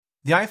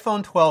The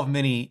iPhone 12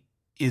 mini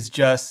is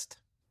just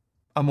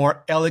a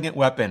more elegant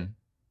weapon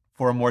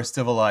for a more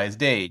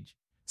civilized age.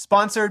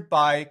 Sponsored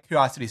by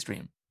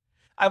CuriosityStream.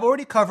 I've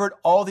already covered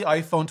all the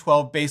iPhone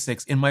 12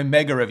 basics in my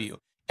mega review.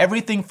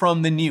 Everything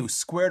from the new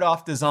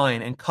squared-off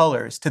design and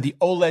colors to the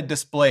OLED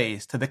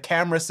displays to the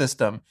camera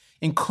system,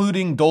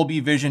 including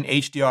Dolby Vision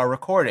HDR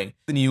recording,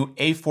 the new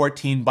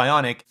A14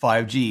 Bionic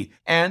 5G,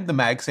 and the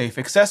MagSafe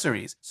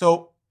accessories.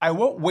 So I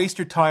won't waste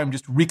your time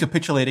just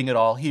recapitulating it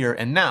all here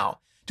and now.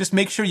 Just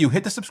make sure you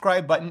hit the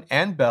subscribe button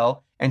and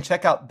bell and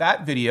check out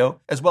that video,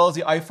 as well as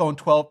the iPhone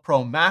 12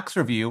 Pro Max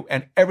review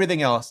and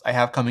everything else I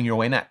have coming your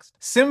way next.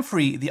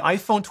 SIM-free, the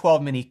iPhone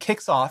 12 mini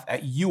kicks off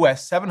at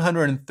US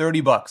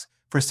 $730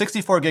 for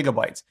 64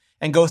 gigabytes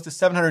and goes to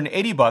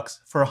 $780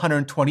 for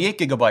 128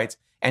 gigabytes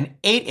and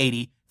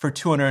 $880 for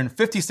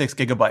 256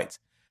 gigabytes.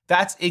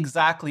 That's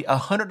exactly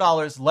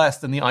 $100 less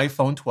than the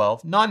iPhone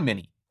 12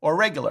 non-mini, or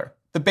regular,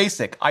 the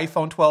basic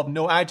iPhone 12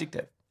 no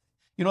adjective.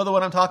 You know the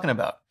one I'm talking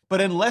about. But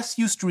unless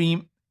you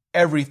stream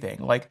everything,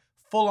 like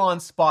full-on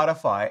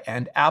Spotify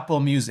and Apple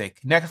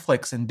Music,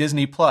 Netflix and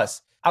Disney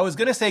Plus, I was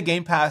going to say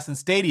Game Pass and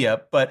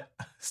Stadia, but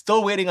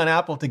still waiting on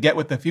Apple to get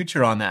with the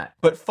future on that.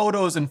 But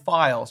photos and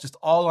files, just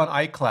all on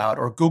iCloud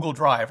or Google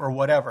Drive or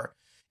whatever.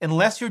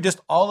 Unless you're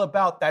just all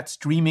about that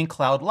streaming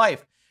cloud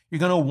life, you're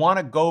going to want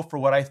to go for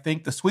what I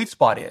think the sweet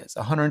spot is,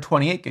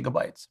 128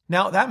 gigabytes.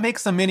 Now, that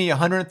makes the mini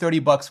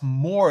 $130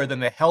 more than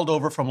the held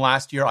over from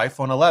last year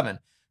iPhone 11.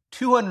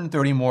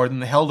 $230 more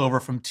than the held over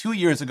from 2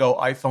 years ago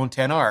iPhone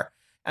XR,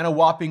 and a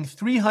whopping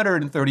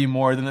 $330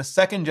 more than the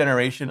second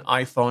generation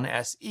iPhone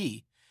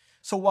SE.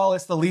 So while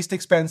it's the least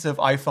expensive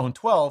iPhone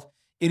 12,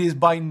 it is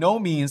by no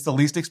means the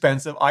least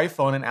expensive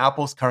iPhone in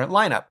Apple's current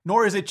lineup,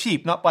 nor is it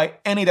cheap, not by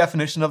any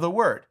definition of the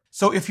word.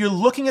 So if you're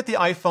looking at the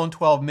iPhone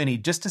 12 mini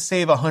just to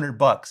save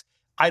 $100,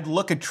 I'd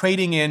look at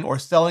trading in or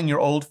selling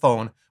your old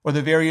phone or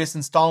the various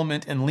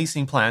installment and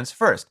leasing plans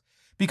first.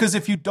 Because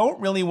if you don't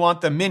really want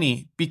the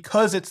mini,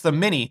 because it's the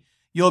mini,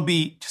 you'll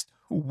be just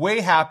way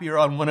happier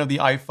on one of the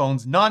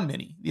iPhones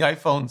non-mini, the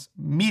iPhone's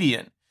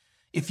median.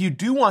 If you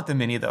do want the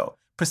mini though,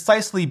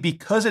 precisely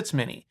because it's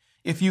mini,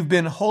 if you've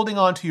been holding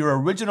on to your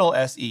original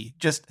SE,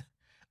 just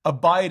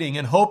abiding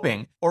and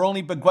hoping, or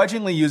only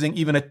begrudgingly using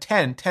even a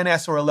 10,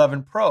 XS or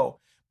 11 Pro,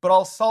 but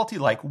all salty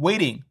like,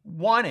 waiting,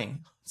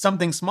 wanting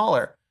something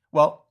smaller,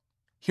 well,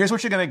 here's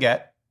what you're going to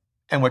get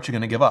and what you're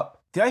going to give up.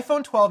 The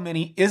iPhone 12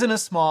 mini isn't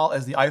as small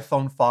as the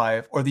iPhone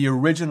 5 or the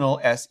original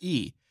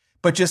SE,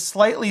 but just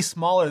slightly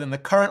smaller than the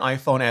current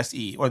iPhone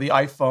SE or the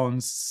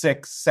iPhones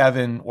 6,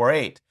 7, or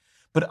 8.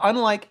 But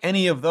unlike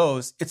any of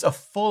those, it's a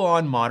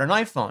full-on modern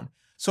iPhone.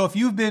 So if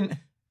you've been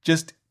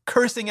just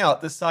cursing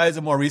out the size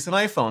of more recent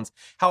iPhones,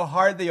 how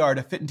hard they are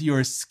to fit into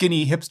your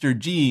skinny hipster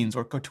jeans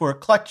or couture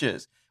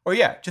clutches, or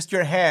just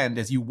your hand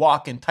as you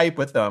walk and type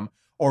with them,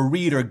 or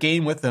read or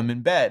game with them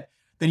in bed,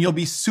 then you'll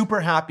be super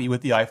happy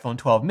with the iPhone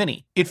 12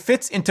 mini. It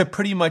fits into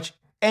pretty much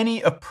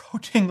any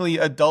approachingly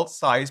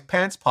adult-sized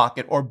pants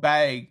pocket or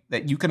bag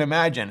that you can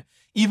imagine,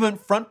 even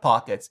front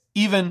pockets,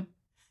 even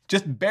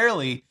just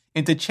barely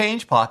into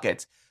change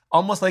pockets,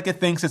 almost like it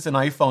thinks it's an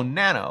iPhone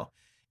Nano.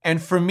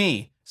 And for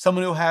me,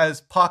 someone who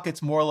has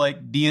pockets more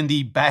like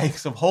D&D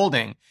bags of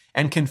holding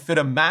and can fit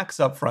a Max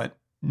up front,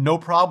 no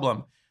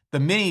problem. The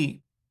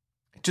mini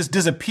just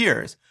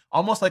disappears,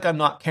 almost like I'm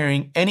not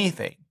carrying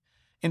anything.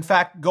 In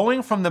fact,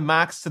 going from the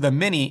Max to the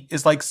mini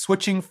is like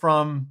switching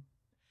from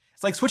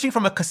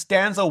a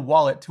Costanza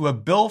wallet to a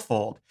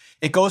billfold.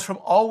 It goes from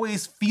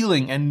always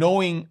feeling and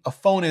knowing a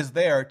phone is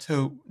there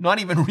to not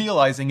even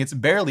realizing it's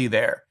barely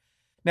there.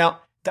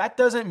 Now, that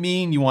doesn't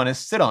mean you want to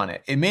sit on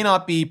it. It may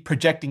not be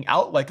projecting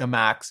out like a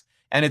Max,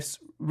 and it's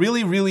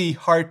really, really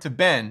hard to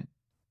bend.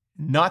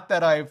 Not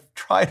that I've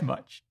tried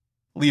much.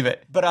 Leave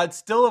it. But I'd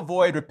still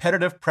avoid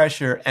repetitive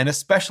pressure and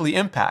especially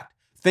impact.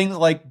 Things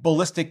like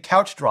ballistic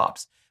couch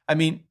drops. I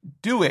mean,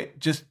 do it.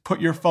 Just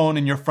put your phone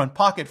in your front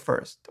pocket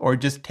first, or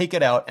just take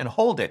it out and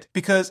hold it.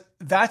 Because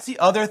that's the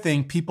other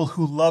thing people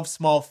who love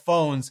small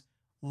phones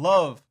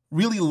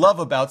really love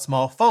about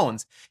small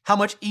phones. How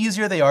much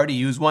easier they are to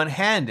use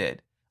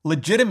one-handed.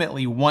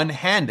 Legitimately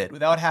one-handed,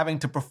 without having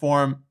to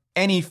perform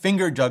any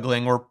finger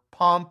juggling or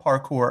palm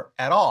parkour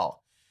at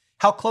all.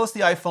 How close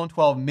the iPhone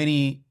 12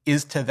 mini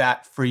is to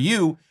that for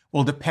you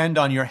will depend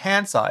on your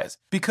hand size.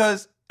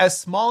 Because as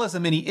small as the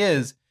mini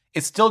is,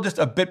 it's still just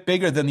a bit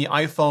bigger than the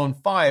iPhone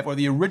 5 or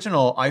the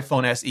original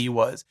iPhone SE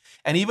was.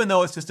 And even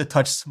though it's just a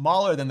touch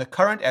smaller than the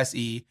current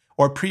SE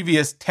or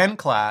previous 10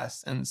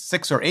 class and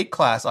 6 or 8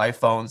 class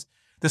iPhones,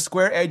 the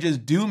square edges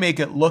do make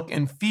it look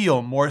and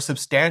feel more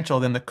substantial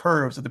than the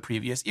curves of the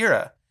previous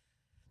era.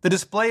 The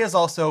display is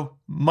also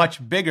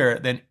much bigger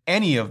than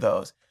any of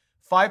those,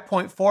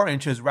 5.4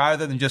 inches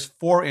rather than just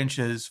 4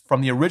 inches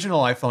from the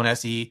original iPhone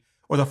SE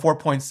or the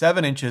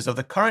 4.7 inches of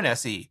the current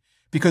SE,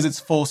 because it's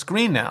full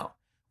screen now,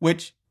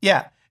 which,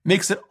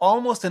 makes it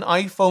almost an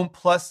iPhone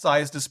Plus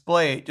size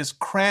display just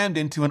crammed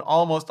into an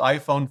almost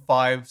iPhone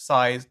 5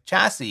 size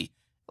chassis.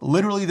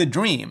 Literally the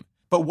dream.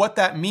 But what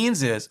that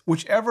means is,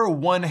 whichever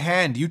one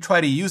hand you try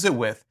to use it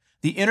with,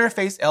 the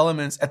interface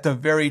elements at the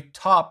very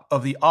top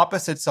of the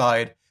opposite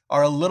side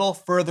are a little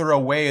further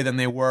away than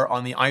they were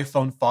on the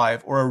iPhone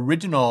 5 or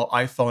original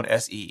iPhone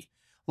SE.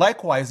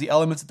 Likewise, the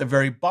elements at the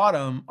very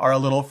bottom are a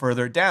little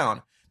further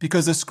down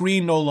because the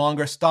screen no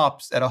longer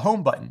stops at a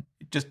home button.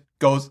 It just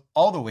goes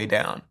all the way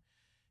down.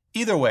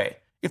 Either way,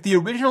 if the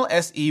original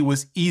SE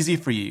was easy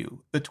for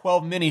you, the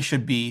 12 mini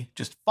should be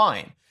just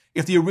fine.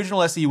 If the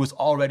original SE was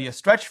already a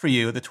stretch for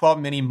you, the 12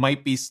 mini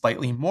might be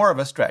slightly more of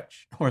a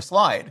stretch or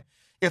slide.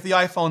 If the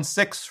iPhone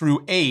 6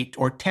 through 8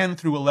 or 10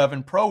 through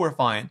 11 Pro were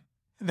fine,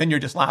 then you're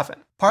just laughing.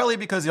 Partly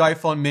because the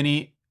iPhone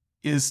mini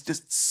is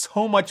just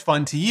so much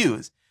fun to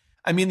use.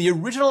 I mean, the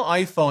original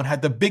iPhone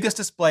had the biggest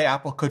display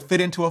Apple could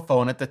fit into a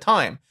phone at the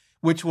time,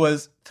 which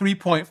was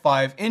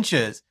 3.5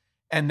 inches,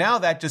 and now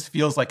that just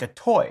feels like a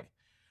toy.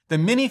 The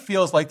mini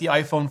feels like the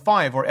iPhone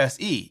 5 or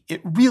SE.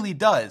 It really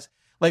does.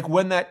 Like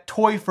when that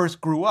toy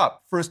first grew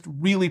up, first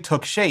really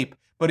took shape,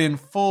 but in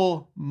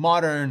full,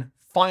 modern,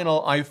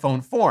 final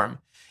iPhone form.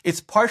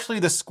 It's partially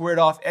the squared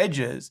off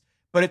edges,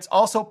 but it's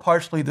also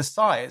partially the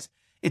size.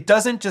 It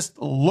doesn't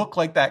just look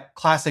like that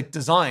classic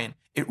design.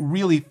 It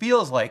really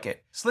feels like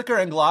it. Slicker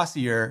and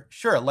glossier,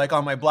 sure, like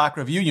on my Black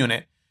Review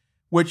unit,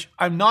 which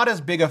I'm not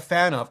as big a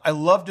fan of. I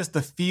love just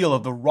the feel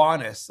of the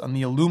rawness on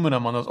the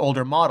aluminum on those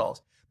older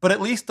models. But at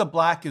least the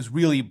black is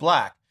really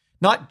black.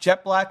 Not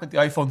jet black like the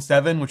iPhone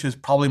 7, which is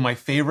probably my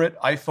favorite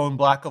iPhone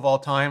black of all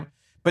time,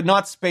 but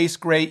not space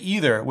gray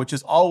either, which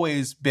has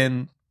always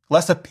been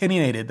less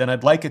opinionated than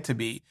I'd like it to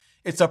be.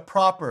 It's a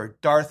proper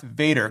Darth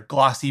Vader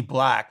glossy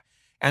black,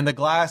 and the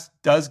glass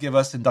does give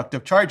us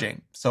inductive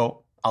charging,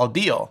 so I'll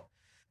deal.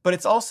 But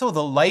it's also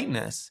the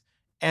lightness,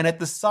 and at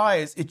the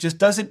size, it just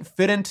doesn't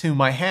fit into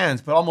my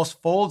hands, but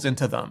almost folds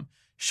into them,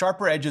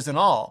 sharper edges and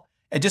all.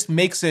 It just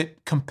makes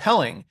it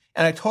compelling.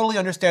 And I totally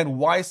understand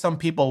why some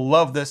people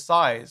love this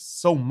size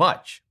so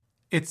much.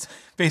 It's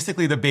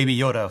basically the Baby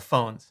Yoda of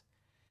phones.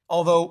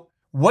 Although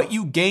what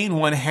you gain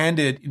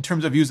one-handed in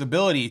terms of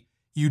usability,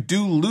 you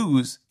do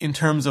lose in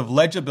terms of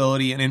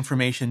legibility and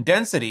information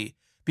density,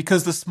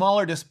 because the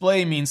smaller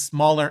display means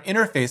smaller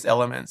interface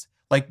elements,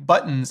 like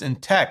buttons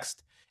and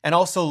text, and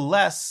also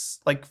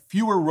less, like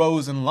fewer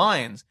rows and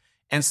lines,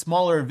 and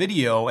smaller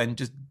video and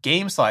just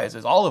game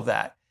sizes, all of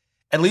that.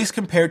 At least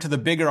compared to the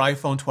bigger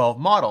iPhone 12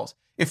 models.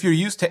 If you're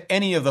used to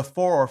any of the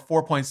 4 or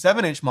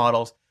 4.7 inch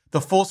models, the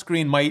full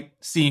screen might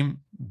seem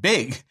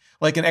big,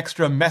 like an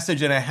extra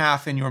message and a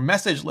half in your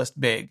message list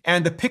big.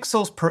 And the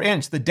pixels per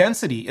inch, the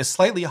density, is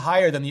slightly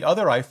higher than the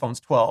other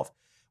iPhones 12,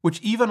 which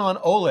even on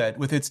OLED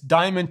with its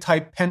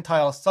diamond-type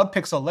pentile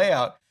subpixel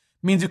layout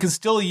means you can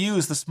still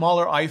use the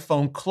smaller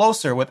iPhone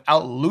closer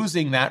without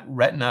losing that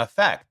retina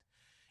effect.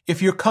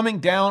 If you're coming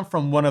down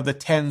from one of the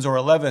 10s or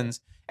 11s,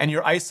 and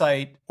your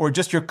eyesight or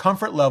just your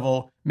comfort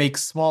level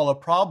makes small a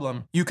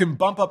problem, you can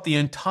bump up the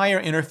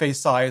entire interface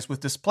size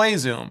with display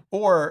zoom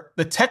or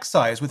the text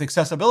size with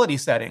accessibility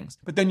settings.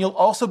 But then you'll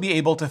also be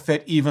able to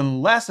fit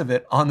even less of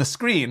it on the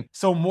screen.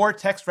 So more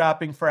text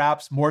wrapping for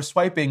apps, more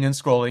swiping and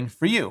scrolling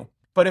for you.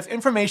 But if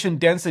information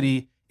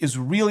density is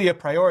really a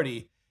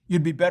priority,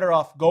 you'd be better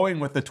off going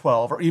with the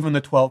 12 or even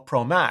the 12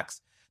 Pro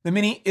Max. The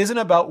Mini isn't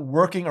about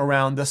working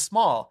around the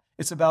small.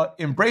 It's about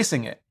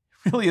embracing it.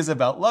 It really is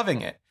about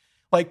loving it.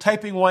 Like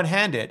typing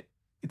one-handed,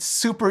 it's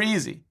super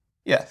easy.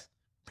 Yes,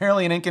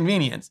 apparently an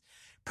inconvenience.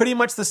 Pretty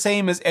much the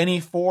same as any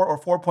 4 or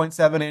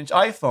 4.7 inch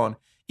iPhone,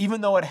 even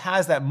though it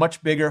has that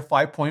much bigger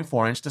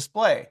 5.4 inch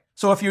display.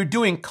 So if you're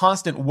doing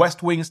constant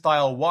West Wing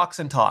style walks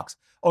and talks,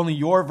 only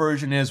your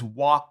version is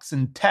walks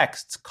and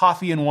texts,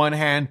 coffee in one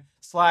hand,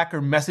 Slack or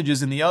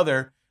messages in the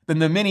other, then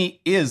the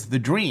Mini is the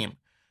dream.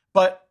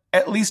 But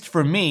at least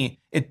for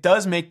me, it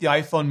does make the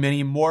iPhone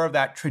Mini more of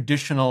that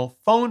traditional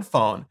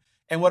phone.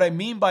 And what I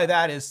mean by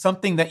that is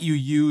something that you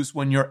use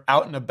when you're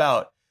out and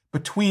about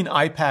between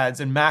iPads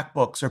and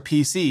MacBooks or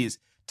PCs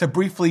to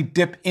briefly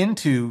dip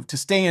into, to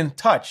stay in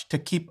touch, to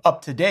keep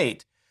up to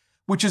date,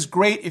 which is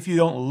great if you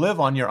don't live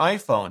on your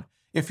iPhone.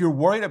 If you're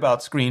worried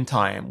about screen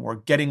time or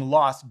getting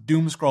lost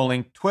doom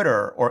scrolling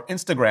Twitter or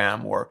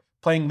Instagram or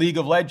playing League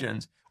of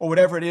Legends or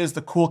whatever it is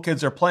the cool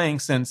kids are playing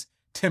since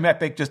Tim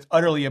Epic just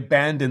utterly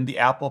abandoned the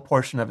Apple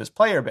portion of his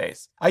player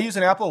base. I use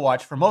an Apple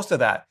Watch for most of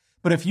that,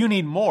 but if you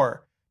need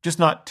more, just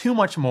not too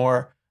much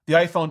more, the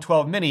iPhone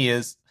 12 mini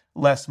is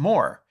less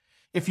more.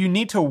 If you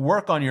need to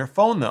work on your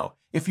phone though,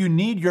 if you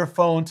need your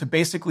phone to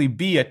basically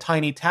be a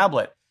tiny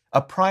tablet,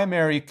 a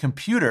primary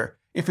computer,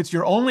 if it's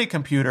your only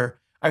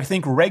computer, I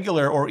think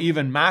regular or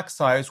even Mac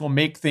size will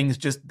make things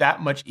just that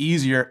much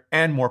easier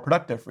and more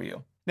productive for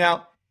you.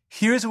 Now,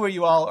 here's where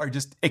you all are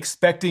just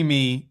expecting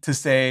me to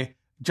say,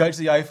 judge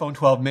the iPhone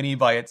 12 mini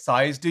by its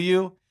size, do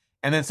you?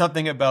 And then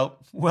something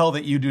about, well,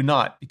 that you do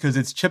not, because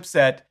its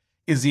chipset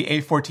is the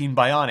A14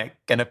 Bionic,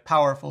 and a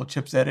powerful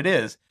chipset it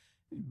is.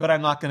 But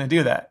I'm not going to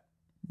do that,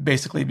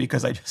 basically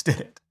because I just did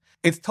it.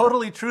 It's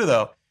totally true,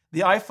 though. The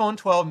iPhone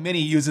 12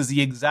 mini uses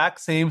the exact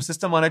same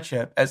system on a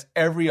chip as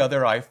every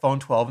other iPhone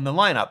 12 in the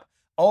lineup,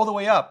 all the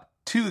way up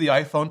to the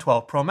iPhone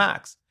 12 Pro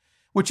Max,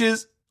 which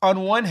is,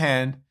 on one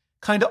hand,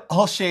 kind of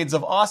all shades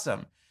of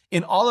awesome.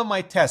 In all of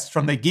my tests,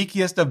 from the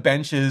geekiest of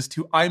benches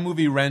to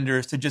iMovie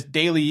renders to just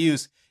daily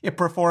use, it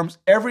performs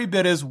every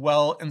bit as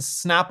well and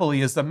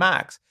snappily as the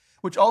Max,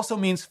 which also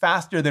means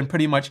faster than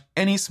pretty much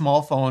any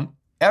small phone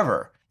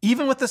ever.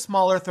 Even with the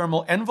smaller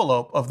thermal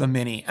envelope of the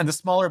Mini and the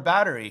smaller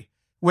battery,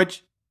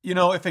 which,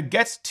 if it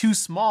gets too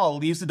small,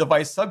 leaves the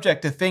device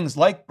subject to things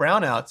like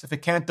brownouts if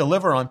it can't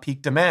deliver on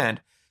peak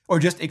demand, or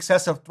just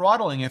excessive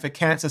throttling if it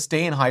can't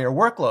sustain higher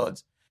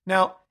workloads.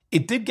 Now,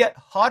 it did get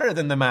hotter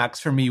than the Max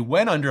for me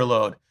when under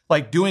load,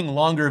 like doing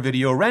longer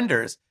video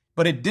renders,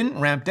 but it didn't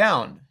ramp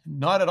down.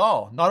 Not at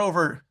all. Not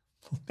over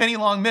many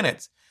long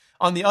minutes.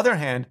 On the other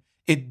hand,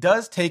 it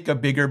does take a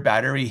bigger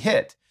battery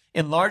hit,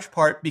 in large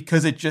part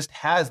because it just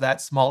has that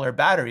smaller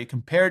battery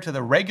compared to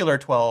the regular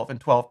 12 and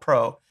 12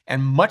 Pro,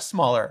 and much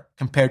smaller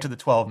compared to the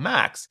 12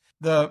 Max.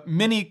 The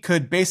Mini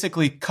could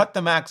basically cut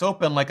the Max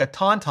open like a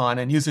tauntaun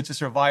and use it to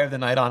survive the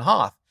night on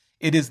Hoth.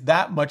 It is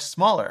that much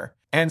smaller.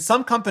 And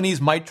some companies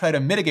might try to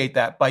mitigate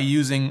that by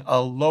using a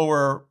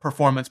lower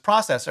performance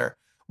processor,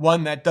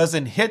 one that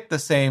doesn't hit the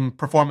same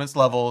performance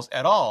levels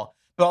at all,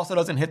 but also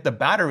doesn't hit the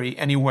battery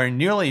anywhere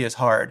nearly as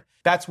hard.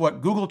 That's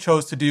what Google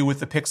chose to do with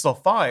the Pixel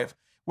 5,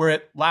 where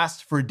it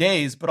lasts for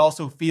days, but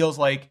also feels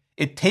like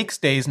it takes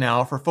days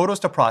now for photos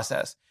to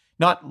process.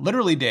 Not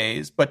literally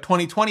days, but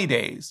 2020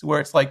 days,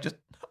 where it's like just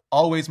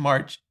always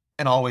March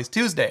and always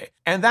Tuesday.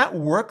 And that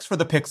works for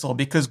the Pixel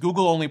because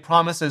Google only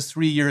promises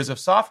 3 years of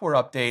software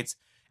updates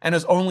and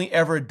has only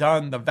ever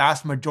done the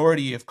vast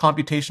majority of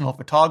computational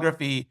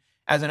photography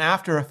as an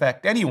after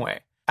effect anyway.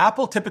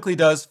 Apple typically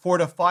does 4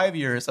 to 5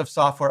 years of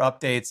software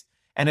updates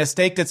and has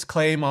staked its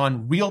claim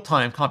on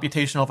real-time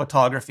computational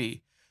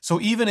photography.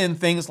 So even in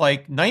things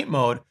like night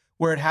mode,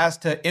 where it has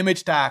to image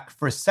stack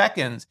for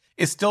seconds,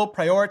 it still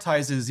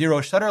prioritizes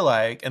zero shutter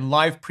lag and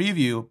live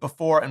preview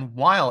before and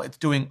while it's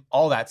doing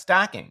all that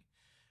stacking.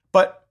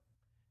 But,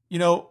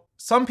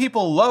 some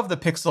people love the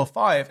Pixel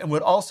 5 and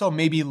would also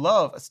maybe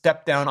love a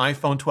stepped-down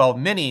iPhone 12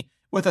 mini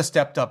with a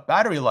stepped-up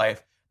battery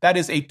life. That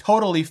is a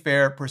totally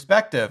fair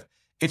perspective.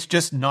 It's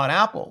just not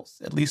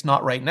Apple's, at least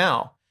not right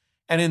now.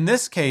 And in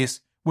this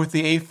case, with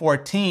the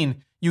A14,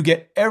 you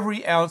get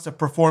every ounce of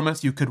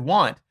performance you could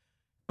want.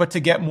 But to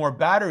get more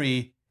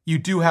battery, you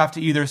do have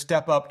to either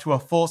step up to a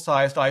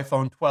full-sized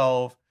iPhone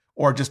 12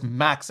 or just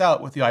max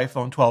out with the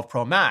iPhone 12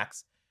 Pro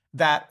Max.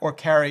 That or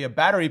carry a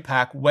battery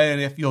pack when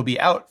and if you'll be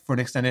out for an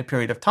extended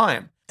period of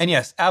time. And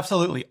yes,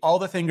 absolutely, all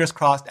the fingers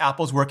crossed,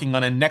 Apple's working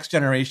on a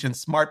next-generation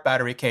smart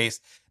battery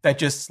case that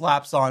just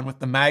slaps on with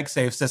the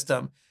MagSafe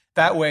system.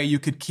 That way you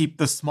could keep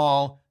the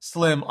small,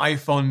 slim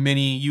iPhone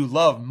mini you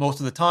love most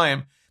of the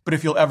time, but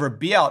if you'll ever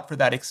be out for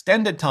that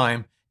extended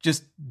time,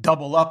 just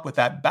double up with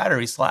that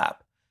battery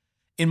slap.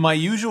 In my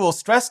usual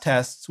stress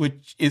tests,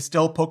 which is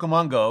still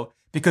Pokemon Go,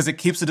 because it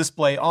keeps the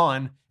display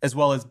on, as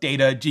well as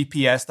data,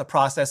 GPS, the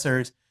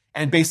processors,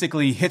 and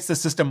basically hits the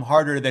system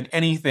harder than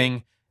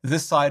anything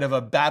this side of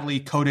a badly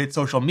coded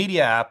social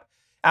media app,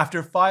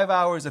 after 5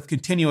 hours of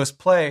continuous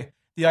play,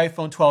 the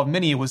iPhone 12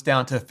 mini was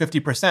down to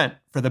 50%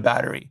 for the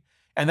battery.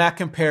 And that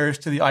compares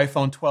to the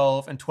iPhone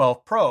 12 and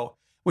 12 Pro,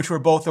 which were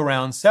both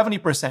around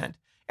 70%,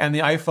 and the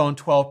iPhone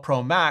 12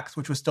 Pro Max,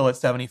 which was still at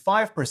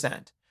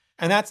 75%.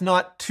 And that's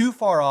not too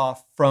far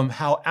off from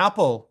how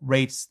Apple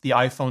rates the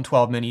iPhone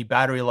 12 mini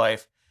battery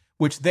life,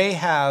 which they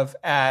have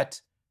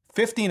at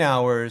 15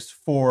 hours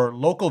for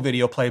local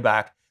video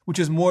playback, which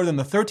is more than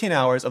the 13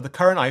 hours of the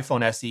current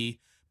iPhone SE,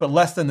 but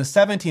less than the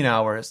 17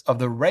 hours of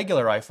the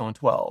regular iPhone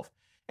 12.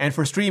 And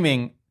for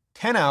streaming,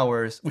 10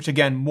 hours, which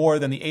again, more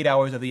than the 8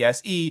 hours of the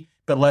SE,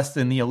 but less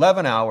than the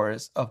 11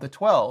 hours of the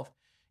 12.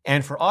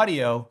 And for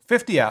audio,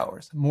 50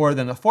 hours, more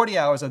than the 40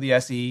 hours of the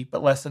SE,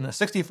 but less than the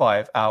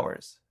 65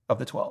 hours of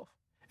the 12.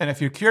 And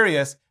if you're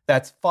curious,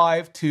 that's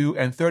 5, 2,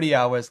 and 30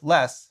 hours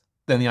less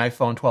than the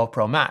iPhone 12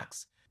 Pro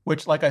Max,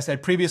 which, like I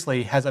said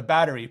previously, has a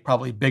battery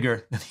probably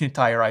bigger than the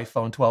entire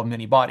iPhone 12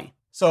 mini body.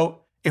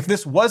 So if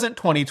this wasn't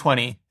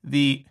 2020,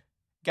 the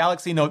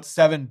Galaxy Note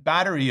 7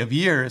 battery of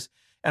years,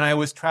 and I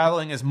was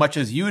traveling as much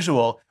as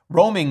usual,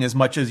 roaming as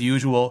much as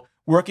usual,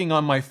 working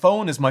on my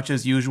phone as much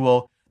as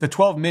usual, the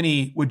 12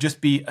 mini would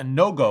just be a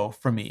no-go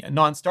for me, a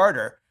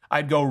non-starter.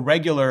 I'd go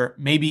regular,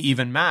 maybe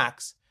even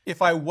max.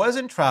 If I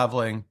wasn't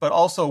traveling, but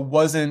also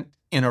wasn't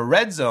in a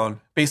red zone,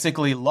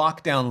 basically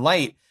lockdown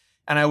light,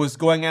 and I was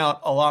going out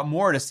a lot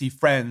more to see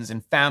friends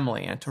and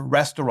family and to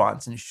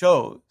restaurants and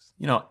shows,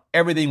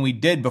 everything we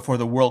did before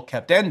the world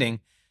kept ending,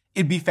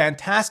 it'd be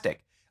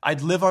fantastic.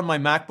 I'd live on my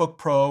MacBook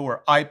Pro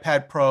or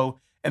iPad Pro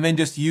and then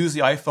just use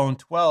the iPhone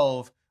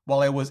 12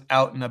 while I was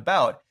out and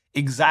about,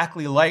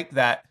 exactly like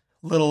that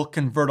little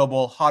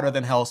convertible hotter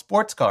than hell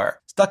sports car,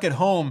 stuck at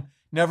home,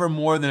 never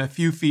more than a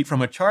few feet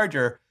from a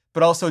charger,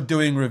 but also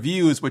doing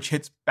reviews, which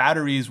hits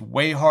batteries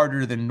way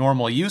harder than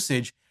normal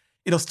usage.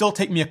 It'll still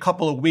take me a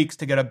couple of weeks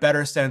to get a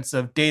better sense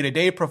of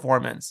day-to-day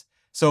performance.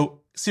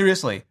 So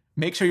seriously,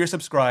 make sure you're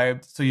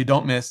subscribed so you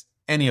don't miss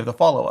any of the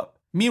follow-up.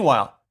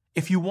 Meanwhile,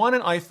 if you want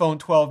an iPhone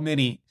 12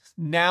 mini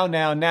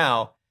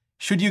now,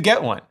 should you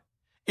get one?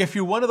 If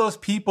you're one of those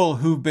people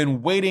who've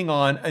been waiting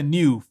on a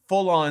new,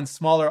 full-on,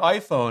 smaller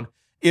iPhone,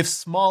 If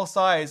small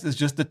size is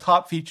just the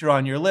top feature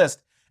on your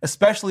list,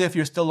 especially if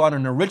you're still on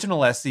an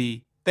original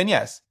SE, then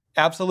yes,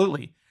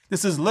 absolutely.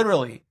 This is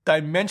literally,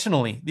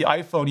 dimensionally, the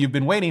iPhone you've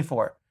been waiting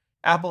for.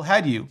 Apple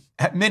had you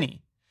at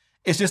mini.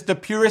 It's just the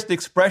purest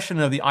expression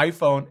of the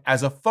iPhone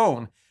as a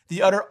phone,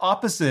 the utter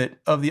opposite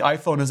of the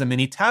iPhone as a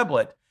mini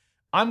tablet.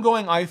 I'm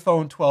going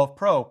iPhone 12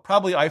 Pro,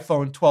 probably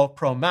iPhone 12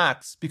 Pro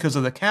Max because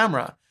of the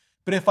camera.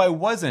 But if I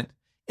wasn't,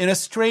 in a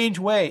strange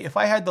way, if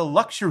I had the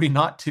luxury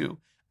not to,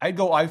 I'd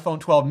go iPhone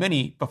 12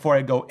 mini before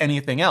I'd go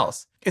anything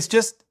else. It's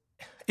just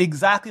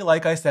exactly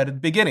like I said at the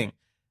beginning,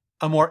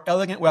 a more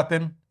elegant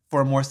weapon for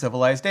a more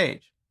civilized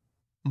age,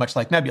 much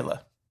like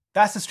Nebula.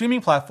 That's the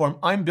streaming platform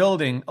I'm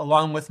building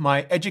along with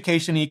my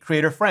education-y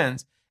creator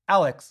friends,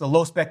 Alex, the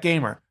low-spec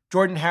gamer,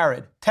 Jordan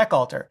Harrod,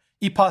 TechAltar,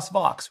 Epos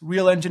Vox,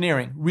 Real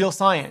Engineering, Real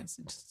Science,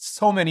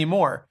 so many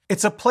more.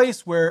 It's a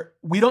place where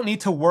we don't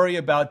need to worry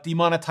about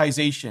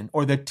demonetization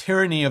or the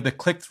tyranny of the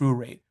click-through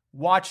rate,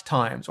 watch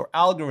times or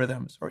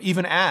algorithms or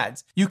even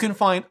ads. You can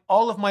find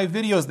all of my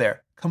videos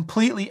there,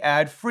 completely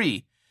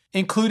ad-free,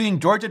 including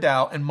Georgia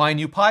Dow and my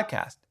new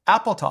podcast,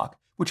 Apple Talk,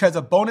 which has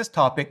a bonus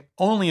topic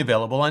only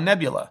available on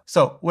Nebula.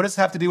 So what does this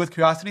have to do with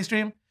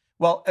CuriosityStream?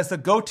 Well, as the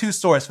go-to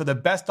source for the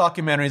best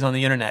documentaries on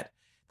the internet,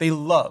 they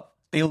love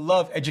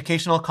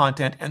educational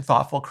content and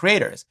thoughtful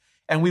creators.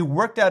 And we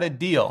worked out a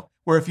deal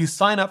where if you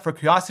sign up for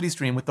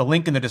CuriosityStream with the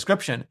link in the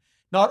description,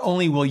 not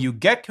only will you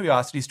get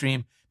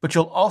CuriosityStream, but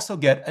you'll also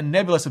get a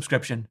Nebula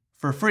subscription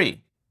for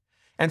free.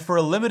 And for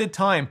a limited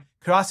time,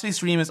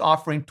 CuriosityStream is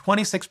offering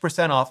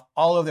 26% off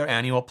all of their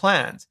annual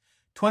plans.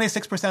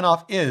 26%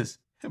 off is,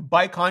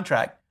 by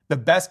contract, the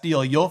best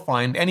deal you'll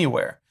find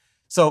anywhere.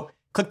 So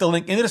click the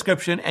link in the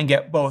description and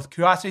get both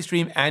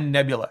CuriosityStream and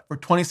Nebula for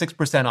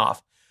 26%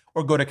 off.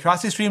 Or go to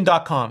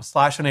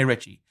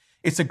curiositystream.com/ReneRitchie.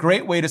 It's a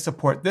great way to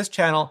support this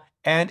channel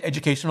and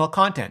educational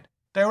content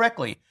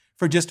directly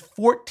for just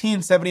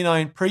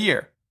 $14.79 per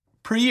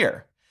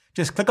year.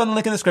 Just click on the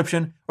link in the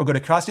description or go to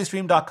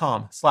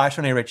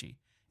curiositystream.com/ReneRitchie.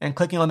 And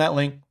clicking on that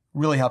link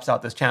really helps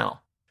out this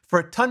channel. For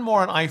a ton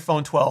more on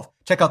iPhone 12,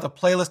 check out the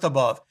playlist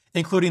above,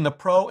 including the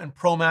Pro and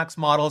Pro Max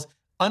models,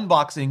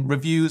 unboxing,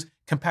 reviews,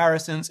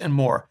 comparisons, and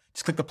more.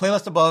 Just click the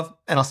playlist above,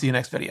 and I'll see you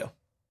next video.